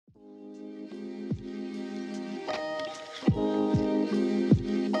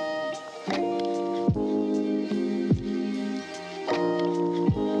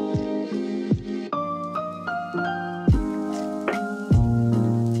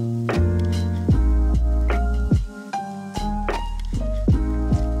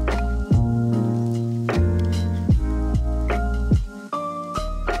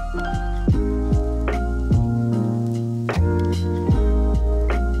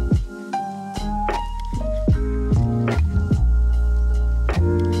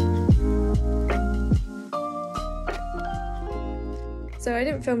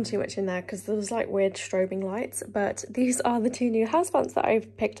didn't film too much in there because there was like weird strobing lights, but these are the 2 new houseplants that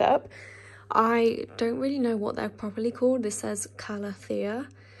I've picked up. I don't really know what they're properly called. This says Calathea,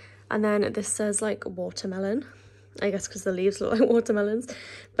 and then this says like watermelon, I guess because the leaves look like watermelons.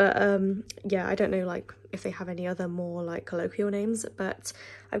 But yeah, I don't know like if they have any other more like colloquial names, but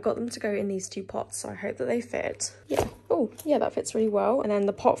I've got them to go in these 2 pots, so I hope that they fit. Yeah, oh yeah, that fits really well. And then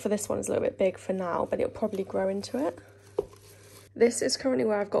the pot for this one is a little bit big for now, but it'll probably grow into it. This is currently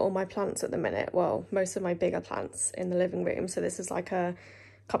where I've got all my plants at the minute. Well, most of my bigger plants in the living room. So this is like a,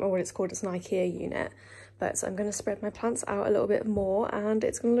 can't remember what it's called, it's an IKEA unit. But so I'm going to spread my plants out a little bit more and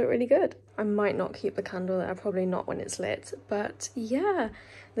it's going to look really good. I might not keep the candle there, probably not when it's lit. But yeah,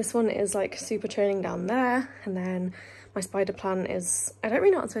 this one is like super trailing down there. And then my spider plant is, I don't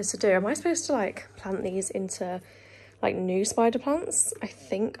really know what I'm supposed to do. Am I supposed to like plant these into like new spider plants? I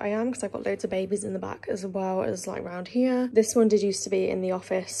think I am, because I've got loads of babies in the back as well as like around here. This one did used to be in the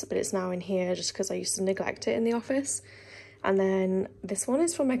office, but it's now in here just because I used to neglect it in the office. And then this one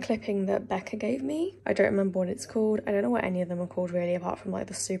is from my clipping that Becca gave me. I don't remember what it's called. I don't know what any of them are called really, apart from like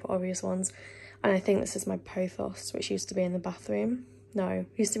the super obvious ones. And I think this is my pothos, which used to be in the bathroom. No,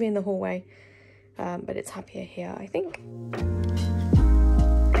 used to be in the hallway, but it's happier here, I think.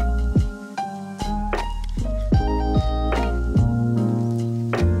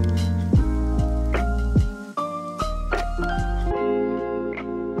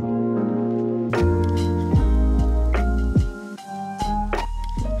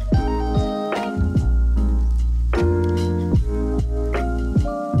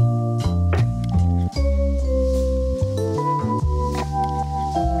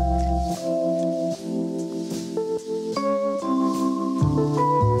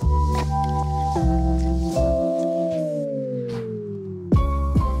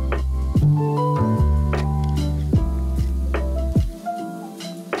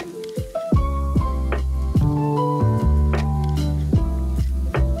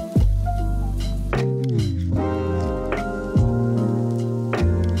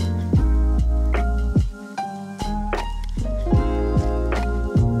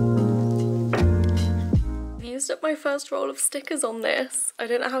 Up my first roll of stickers on this. I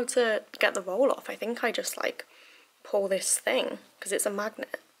don't know how to get the roll off. I think I just like pull this thing because it's a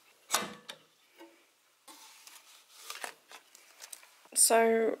magnet.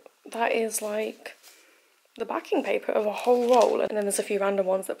 So that is like the backing paper of a whole roll, and then there's a few random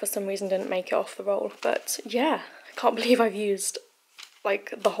ones that for some reason didn't make it off the roll. But yeah, I can't believe I've used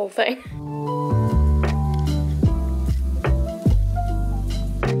like the whole thing.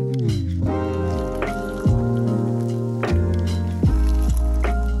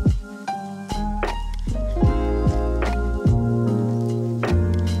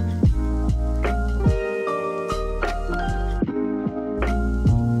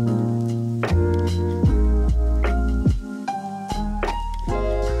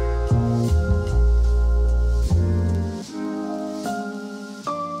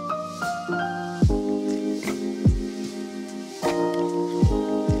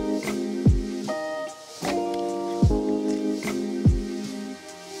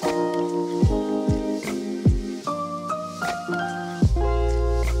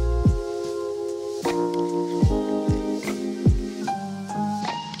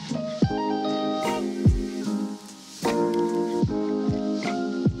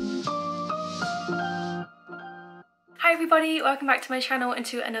 Hi everybody, welcome back to my channel and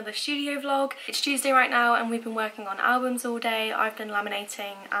to another studio vlog. It's Tuesday right now and we've been working on albums all day. I've done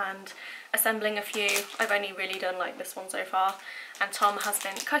laminating and assembling a few. I've only really done like this one so far, and Tom has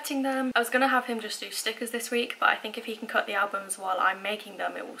been cutting them. I was gonna have him just do stickers this week, but I think if he can cut the albums while I'm making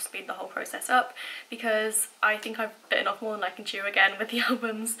them, it will speed the whole process up, because I think I've bitten off more than I can chew again with the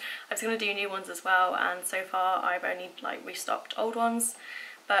albums. I was gonna do new ones as well, and so far I've only like restocked old ones.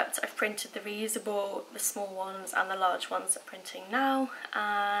 But I've printed the reusable, the small ones and the large ones are printing now,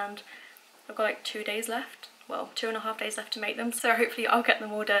 and I've got like 2 days left. Well, 2.5 days left to make them, so hopefully I'll get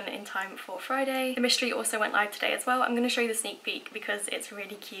them all done in time for Friday. The mystery also went live today as well. I'm going to show you the sneak peek because it's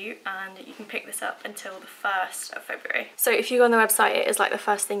really cute, and you can pick this up until the 1st of February. So if you go on the website, it is like the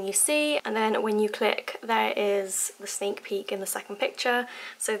first thing you see, and then when you click, there is the sneak peek in the second picture.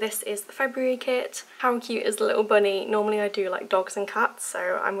 So this is the February kit. How cute is the little bunny? Normally I do like dogs and cats,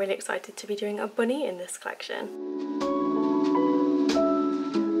 so I'm really excited to be doing a bunny in this collection.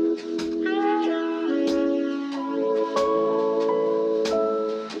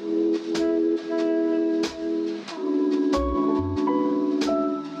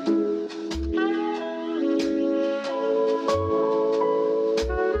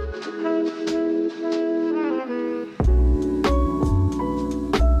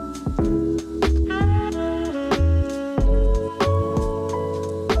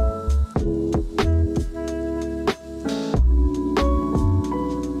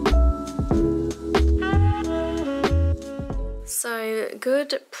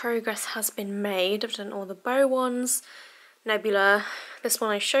 good progress has been made. I've done all the bow ones, Nebula, this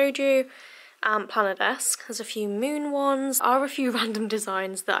one I showed you, Planner Desk. There's a few moon ones. There are a few random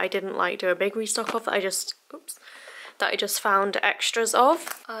designs that I didn't like do a big restock of that I just found extras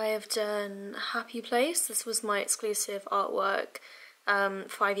of. I've done Happy Place. This was my exclusive artwork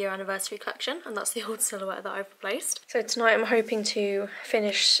 5-year anniversary collection, and that's the old silhouette that I've replaced. So tonight I'm hoping to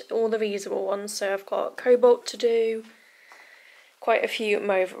finish all the reusable ones. So I've got Cobalt to do, quite a few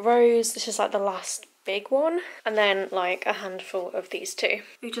Mauve Rose. This is like the last big one, and then like a handful of these two.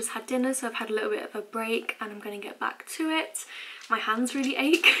 We just had dinner, so I've had a little bit of a break and I'm going to get back to it. My hands really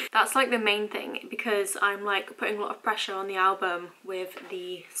ache. That's like the main thing, because I'm like putting a lot of pressure on the album with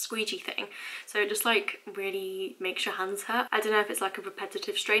the squeegee thing, so it just like really makes your hands hurt. I don't know if it's like a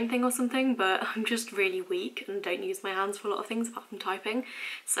repetitive strain thing or something, but I'm just really weak and don't use my hands for a lot of things apart from typing,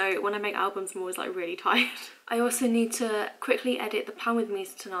 so when I make albums I'm always like really tired. I also need to quickly edit the plan with me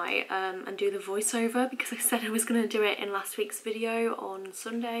tonight and do the voiceover, because I said I was going to do it in last week's video on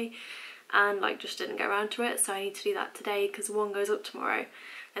Sunday and like just didn't get around to it, so I need to do that today because one goes up tomorrow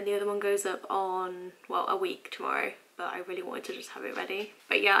and the other one goes up on, well, a week tomorrow, but I really wanted to just have it ready.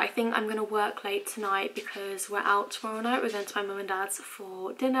 But yeah, I think I'm gonna work late tonight because we're out tomorrow night. We're going to my mum and dad's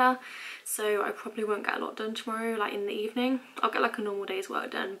for dinner, so I probably won't get a lot done tomorrow, like in the evening. I'll get like a normal day's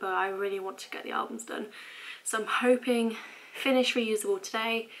work done, but I really want to get the albums done. So I'm hoping finish reusable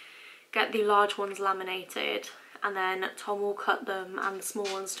today, get the large ones laminated, and then Tom will cut them and the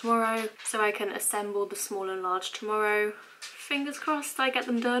small ones tomorrow, so I can assemble the small and large tomorrow. Fingers crossed I get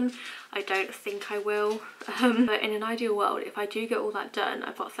them done. I don't think I will, but in an ideal world, if I do get all that done,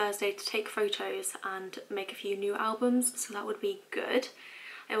 I've got Thursday to take photos and make a few new albums, so that would be good.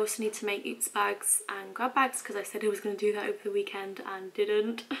 I also need to make Oops bags and grab bags because I said I was going to do that over the weekend and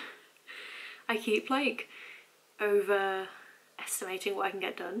didn't. I keep like overestimating what I can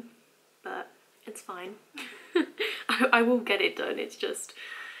get done, but it's fine. I will get it done, it's just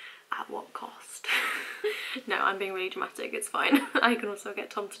at what cost? No, I'm being really dramatic, it's fine. I can also get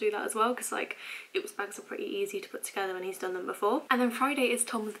Tom to do that as well, because like Oops bags are pretty easy to put together and he's done them before. And then Friday is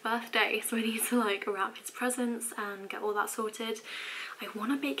Tom's birthday, so I need to like wrap his presents and get all that sorted. I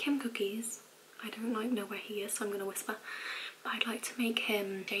want to make him cookies. I don't like know where he is, so I'm gonna whisper. But I'd like to make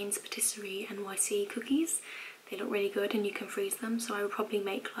him Jane's Patisserie NYC cookies. They look really good and you can freeze them, so I would probably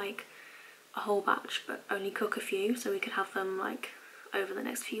make like a whole batch but only cook a few so we could have them like over the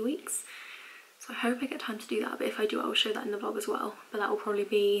next few weeks. So I hope I get time to do that, but if I do I will show that in the vlog as well, but that will probably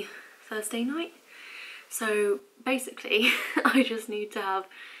be Thursday night. So basically I just need to have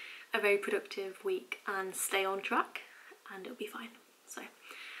a very productive week and stay on track and it'll be fine. So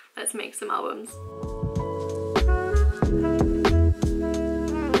let's make some albums.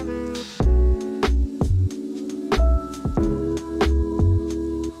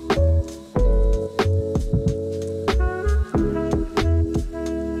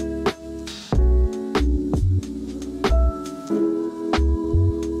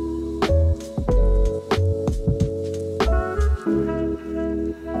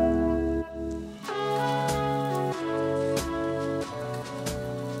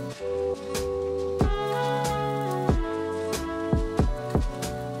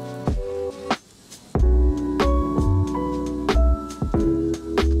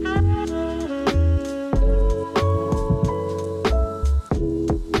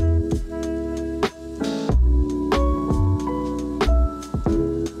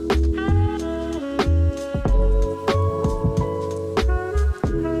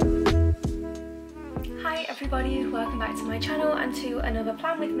 Welcome back to my channel and to another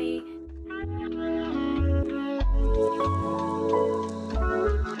plan with me.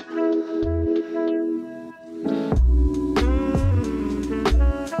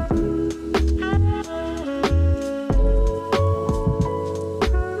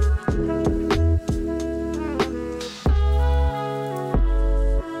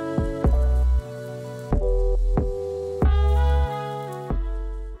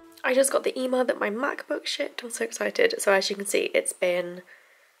 I just got the email that my MacBook shipped. I'm so excited. So as you can see, it's been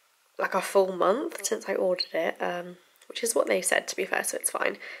like a full month since I ordered it, which is what they said, to be fair, so it's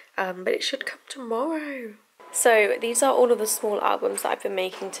fine. But it should come tomorrow. So these are all of the small albums that I've been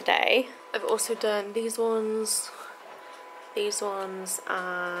making today. I've also done these ones,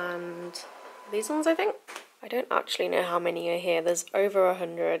 and these ones, I think. I don't actually know how many are here. There's over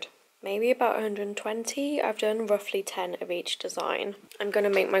 100. maybe about 120. I've done roughly 10 of each design. I'm going to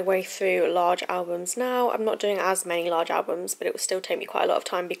make my way through large albums now. I'm not doing as many large albums, but it will still take me quite a lot of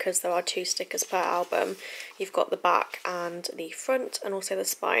time because there are 2 stickers per album. You've got the back and the front, and also the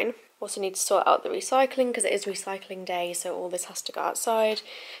spine. Also need to sort out the recycling because it is recycling day, so all this has to go outside.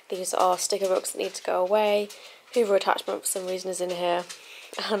 These are sticker books that need to go away. Hoover attachment for some reason is in here.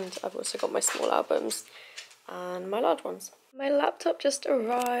 And I've also got my small albums and my large ones. My laptop just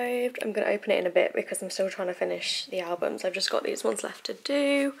arrived. I'm going to open it in a bit because I'm still trying to finish the albums. I've just got these ones left to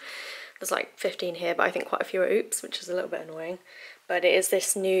do. There's like 15 here, but I think quite a few are oops, which is a little bit annoying. But it is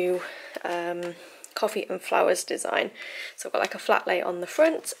this new coffee and flowers design. So I've got like a flat lay on the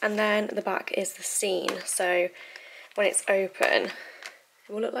front, and then the back is the scene. So when it's open, it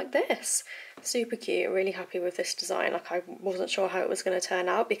will look like this. Super cute. Really happy with this design. Like, I wasn't sure how it was going to turn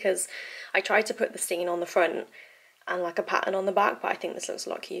out because I tried to put the scene on the front and like a pattern on the back, but I think this looks a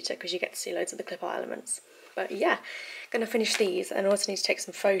lot cuter because you get to see loads of the clip art elements. But yeah, gonna finish these, and also need to take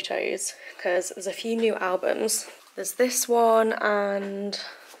some photos because there's a few new albums. There's this one and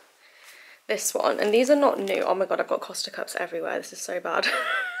this one, and these are not new. Oh my god, I've got Costa cups everywhere. This is so bad.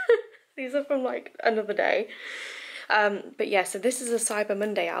 These are from like another day. But yeah, so this is a Cyber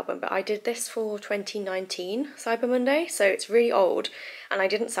Monday album, but I did this for 2019 Cyber Monday, so it's really old, and I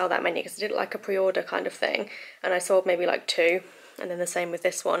didn't sell that many because I did like a pre-order kind of thing, and I sold maybe like 2, and then the same with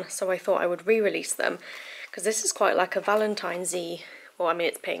this one. So I thought I would re-release them because this is quite like a Valentine's-y, well, I mean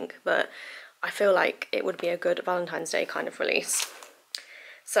it's pink, but I feel like it would be a good Valentine's Day kind of release.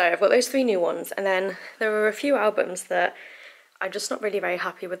 So I've got those 3 new ones, and then there are a few albums that I'm just not really very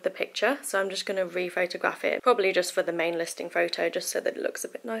happy with the picture, so I'm just going to re-photograph it, probably just for the main listing photo, just so that it looks a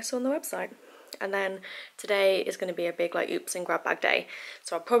bit nicer on the website. And then today is going to be a big like oops and grab bag day,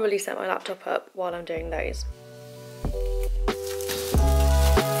 so I'll probably set my laptop up while I'm doing those.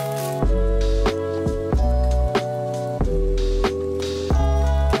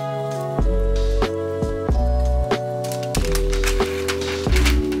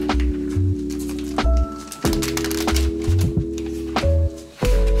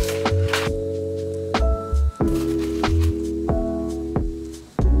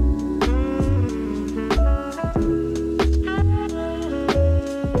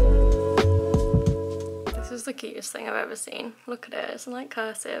 The cutest thing I've ever seen. Look at it, it's in like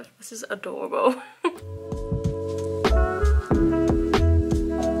cursive. This is adorable.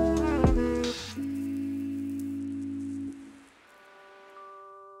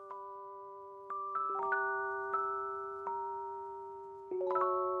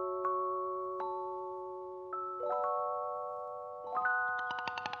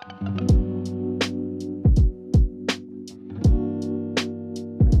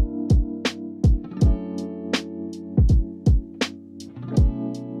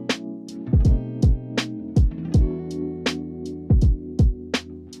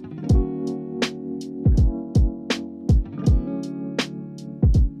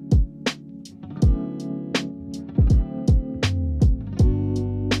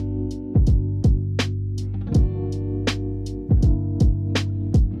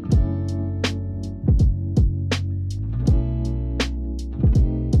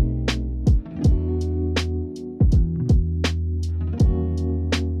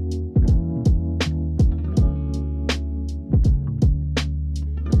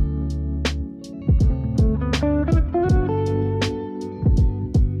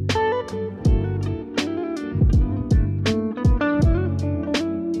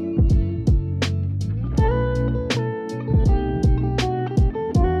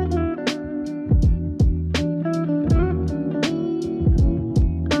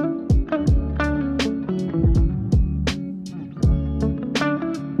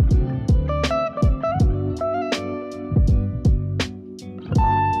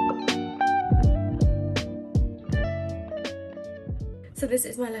 So this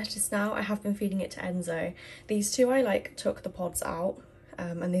is my lettuce now. I have been feeding it to Enzo. These 2 I like took the pods out,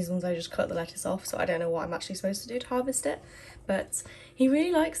 and these ones I just cut the lettuce off, so I don't know what I'm actually supposed to do to harvest it, but he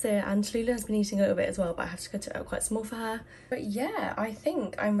really likes it, and Tallulah has been eating a little bit as well, but I have to cut it out quite small for her. But yeah, I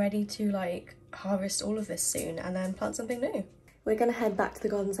think I'm ready to like harvest all of this soon and then plant something new. We're going to head back to the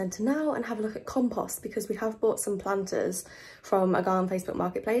garden centre now and have a look at compost because we have bought some planters from a guy on Facebook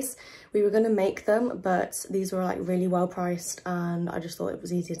Marketplace. We were going to make them, but these were like really well priced, and I just thought it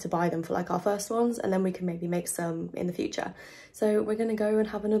was easier to buy them for like our first ones, and then we can maybe make some in the future. So we're going to go and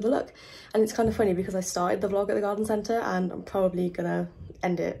have another look. And it's kind of funny because I started the vlog at the garden centre and I'm probably going to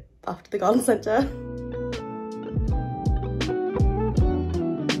end it after the garden centre.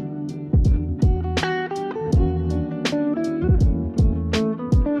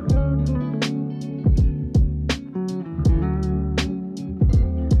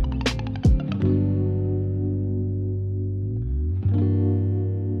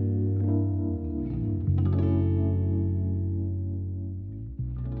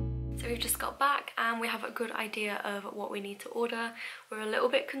 just got back and we have a good idea of what we need to order. We're a little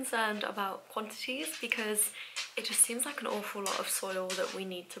bit concerned about quantities because it just seems like an awful lot of soil that we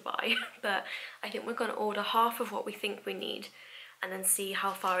need to buy. But I think we're going to order half of what we think we need and then see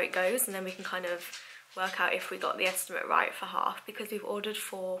how far it goes, and then we can kind of work out if we got the estimate right for half, because we've ordered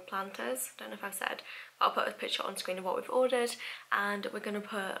 4 planters. Don't know if I've said, but I'll put a picture on screen of what we've ordered, and we're going to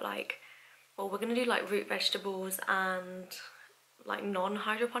put like, well, we're going to do like root vegetables and like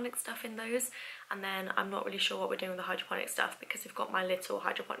non-hydroponic stuff in those, and then I'm not really sure what we're doing with the hydroponic stuff because we've got my little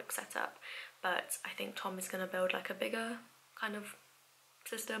hydroponic setup, but I think Tom is going to build like a bigger kind of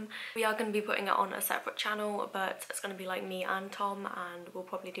system. We are going to be putting it on a separate channel, but it's going to be like me and Tom, and we'll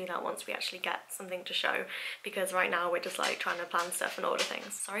probably do that once we actually get something to show, because right now we're just like trying to plan stuff and order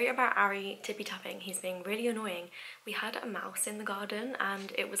things. Sorry about Ari tippy tapping, he's being really annoying. We had a mouse in the garden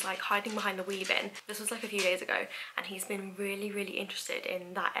and it was like hiding behind the wheelie bin. This was like a few days ago, and he's been really interested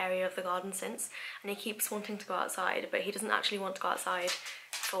in that area of the garden since, and he keeps wanting to go outside, but he doesn't actually want to go outside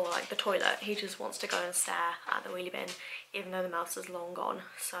for like the toilet. He just wants to go and stare at the wheelie bin even though the mouse is long gone.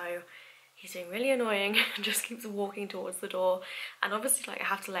 So he's being really annoying and just keeps walking towards the door, and obviously like I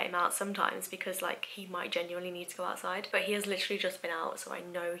have to let him out sometimes because like he might genuinely need to go outside, but he has literally just been out, so I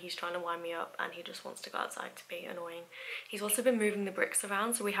know he's trying to wind me up and he just wants to go outside to be annoying. He's also been moving the bricks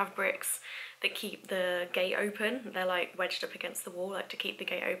around, so we have bricks that keep the gate open. They're like wedged up against the wall like to keep the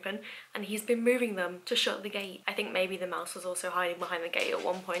gate open, and he's been moving them to shut the gate. I think maybe the mouse was also hiding behind the gate at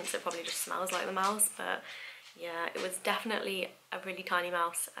one point, so it probably just smells like the mouse, but yeah, it was definitely a really tiny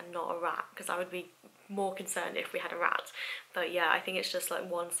mouse and not a rat, because I would be more concerned if we had a rat. But yeah, I think it's just like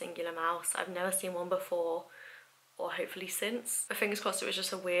one singular mouse. I've never seen one before, or hopefully since. But fingers crossed it was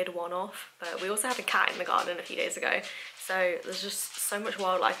just a weird one-off. But we also had a cat in the garden a few days ago, so there's just so much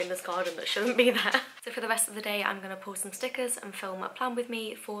wildlife in this garden that shouldn't be there. So for the rest of the day I'm going to pull some stickers and film a plan with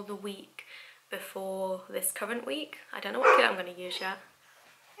me for the week before this current week. I don't know what kit I'm going to use yet.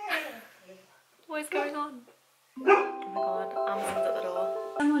 What is going on? Oh my god, Amazon's at the door.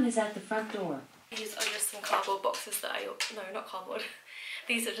 Someone is at the front door. These are just some cardboard boxes that no, not cardboard.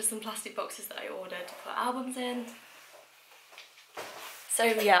 These are just some plastic boxes that I ordered to put albums in. So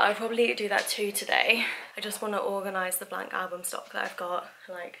yeah, I'll probably do that too today. I just want to organise the blank album stock that I've got,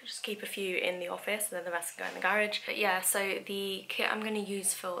 like just keep a few in the office and then the rest can go in the garage. But yeah, so the kit I'm going to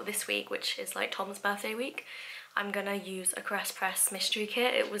use for this week, which is like Tom's birthday week, I'm gonna use a Caress Press mystery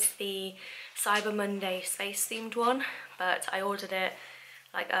kit. It was the Cyber Monday space themed one, but I ordered it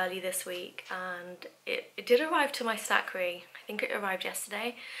like early this week, and it did arrive to my stackery. I think it arrived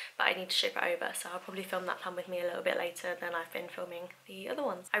yesterday, but I need to ship it over, so I'll probably film that plan with me a little bit later than I've been filming the other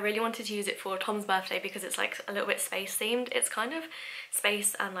ones. I really wanted to use it for Tom's birthday because it's like a little bit space themed. It's kind of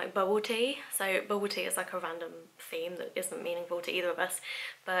space and like bubble tea. So bubble tea is like a random theme that isn't meaningful to either of us,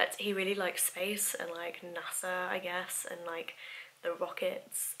 but he really likes space and like NASA, I guess, and like the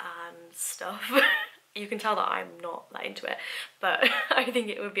rockets and stuff. You can tell that I'm not that into it, but I think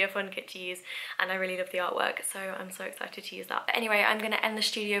it would be a fun kit to use, and I really love the artwork, so I'm so excited to use that. But anyway, I'm going to end the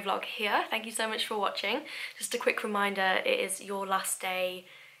studio vlog here. Thank you so much for watching. Just a quick reminder, it is your last day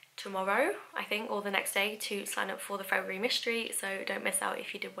tomorrow, I think, or the next day to sign up for the February mystery, so don't miss out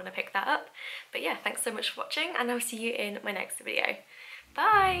if you did want to pick that up. But yeah, thanks so much for watching, and I'll see you in my next video.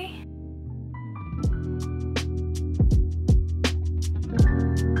 Bye!